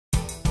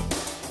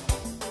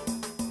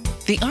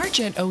The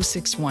RJet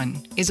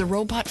 061 is a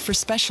robot for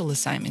special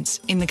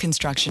assignments in the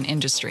construction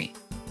industry.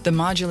 The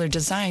modular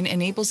design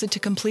enables it to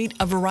complete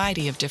a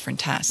variety of different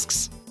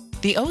tasks.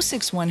 The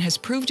 061 has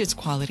proved its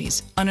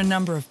qualities on a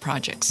number of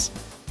projects.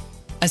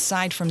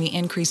 Aside from the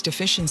increased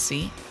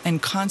efficiency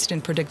and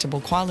constant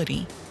predictable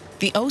quality,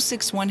 the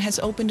 061 has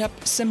opened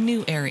up some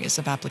new areas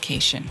of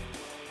application.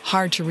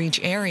 Hard-to-reach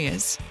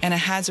areas and a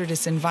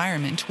hazardous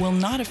environment will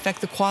not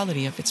affect the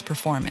quality of its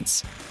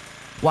performance,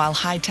 while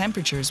high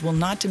temperatures will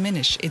not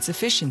diminish its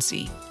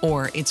efficiency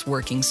or its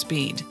working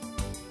speed.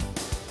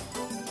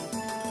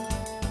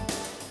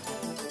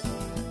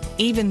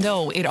 Even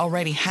though it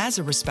already has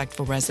a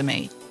respectful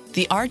resume,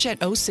 the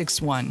RJet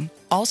 061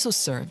 also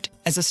served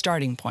as a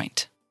starting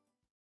point.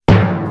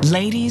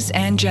 Ladies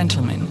and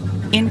gentlemen,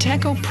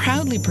 INTECO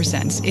proudly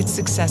presents its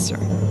successor,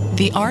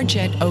 the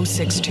RJet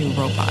 062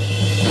 robot.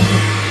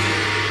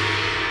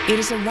 It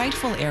is a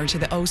rightful heir to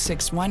the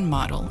 061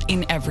 model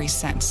in every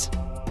sense.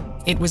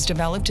 It was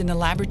developed in the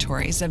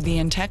laboratories of the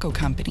INTECO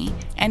company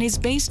and is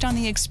based on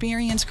the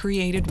experience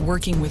created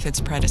working with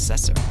its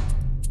predecessor.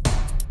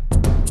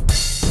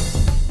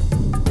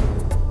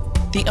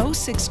 The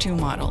 062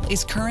 model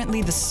is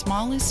currently the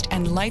smallest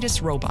and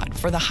lightest robot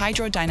for the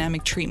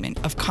hydrodynamic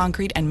treatment of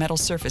concrete and metal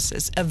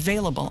surfaces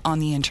available on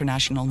the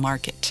international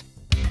market.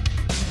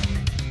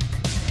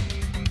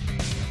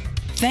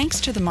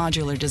 Thanks to the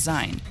modular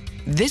design,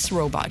 this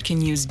robot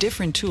can use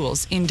different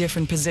tools in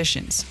different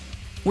positions,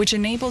 which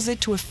enables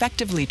it to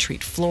effectively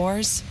treat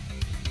floors,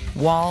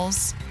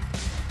 walls,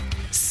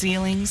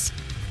 ceilings,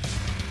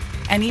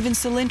 and even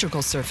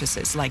cylindrical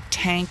surfaces like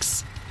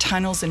tanks,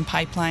 tunnels, and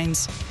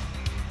pipelines,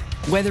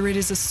 whether it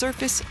is a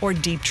surface or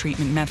deep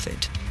treatment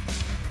method.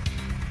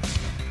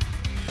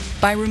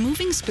 By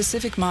removing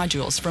specific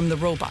modules from the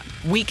robot,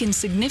 we can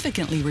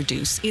significantly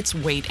reduce its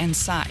weight and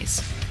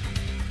size.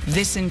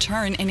 This in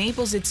turn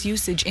enables its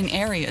usage in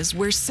areas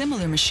where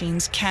similar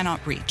machines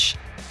cannot reach,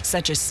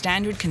 such as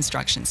standard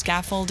construction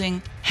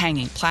scaffolding,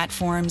 hanging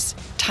platforms,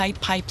 tight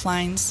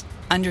pipelines,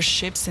 under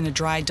ships in a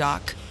dry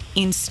dock,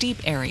 in steep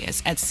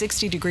areas at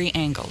 60-degree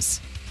angles,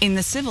 in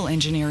the civil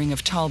engineering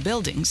of tall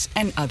buildings,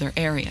 and other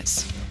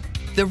areas.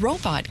 The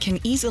robot can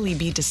easily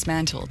be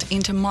dismantled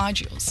into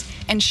modules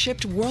and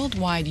shipped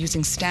worldwide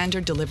using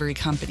standard delivery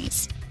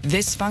companies.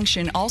 This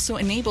function also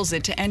enables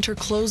it to enter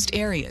closed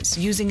areas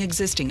using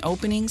existing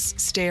openings,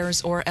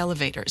 stairs, or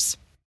elevators.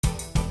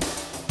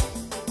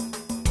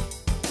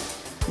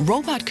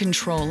 Robot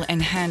control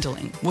and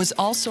handling was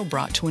also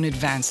brought to an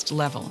advanced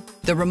level.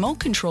 The remote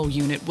control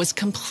unit was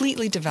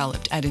completely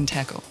developed at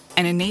INTECO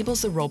and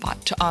enables the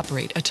robot to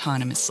operate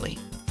autonomously.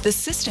 The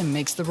system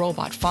makes the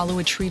robot follow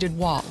a treated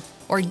wall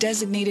or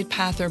designated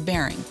path or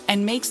bearing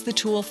and makes the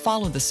tool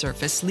follow the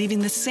surface, leaving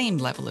the same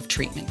level of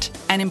treatment,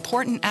 an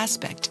important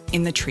aspect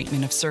in the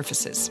treatment of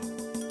surfaces.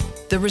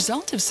 The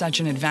result of such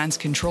an advanced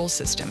control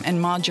system and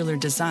modular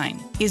design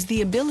is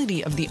the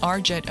ability of the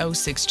RJet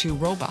 062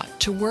 robot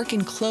to work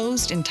in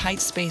closed and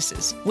tight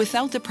spaces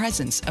without the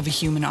presence of a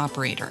human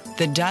operator.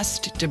 The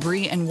dust,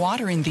 debris, and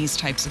water in these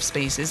types of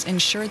spaces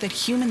ensure that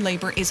human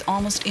labor is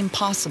almost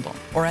impossible,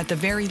 or at the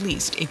very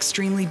least,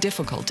 extremely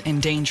difficult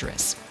and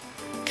dangerous.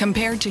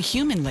 Compared to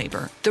human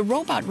labor, the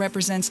robot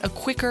represents a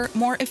quicker,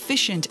 more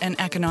efficient, and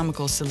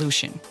economical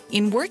solution.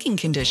 In working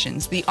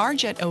conditions, the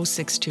RJet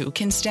 062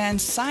 can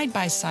stand side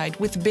by side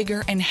with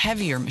bigger and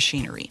heavier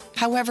machinery.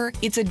 However,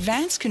 its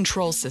advanced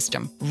control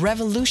system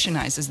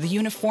revolutionizes the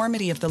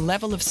uniformity of the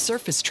level of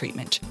surface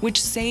treatment,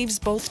 which saves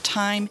both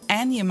time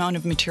and the amount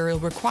of material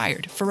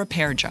required for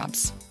repair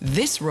jobs.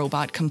 This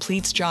robot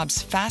completes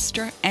jobs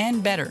faster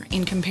and better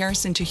in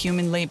comparison to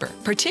human labor,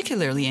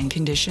 particularly in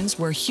conditions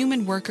where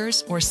human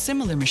workers or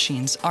similar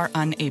machines are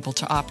unable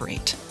to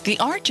operate. The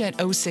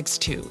RJet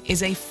 062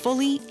 is a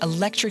fully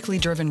electrically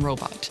driven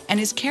robot and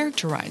is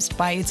characterized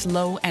by its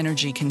low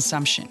energy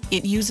consumption.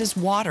 It uses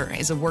water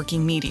as a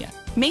working media,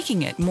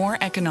 making it more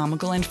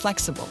economical and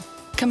flexible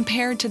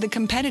compared to the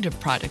competitive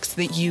products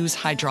that use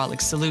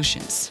hydraulic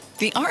solutions.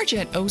 The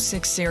RJet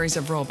 06 series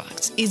of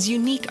robots is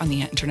unique on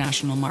the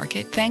international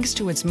market thanks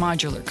to its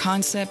modular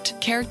concept,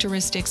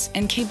 characteristics,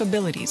 and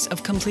capabilities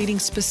of completing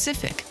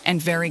specific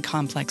and very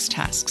complex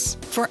tasks.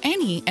 For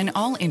any and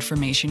all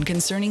information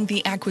concerning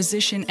the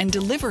acquisition and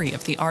delivery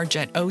of the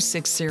RJet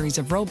 06 series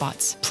of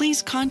robots,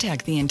 please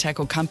contact the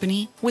INTECO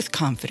company with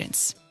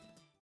confidence.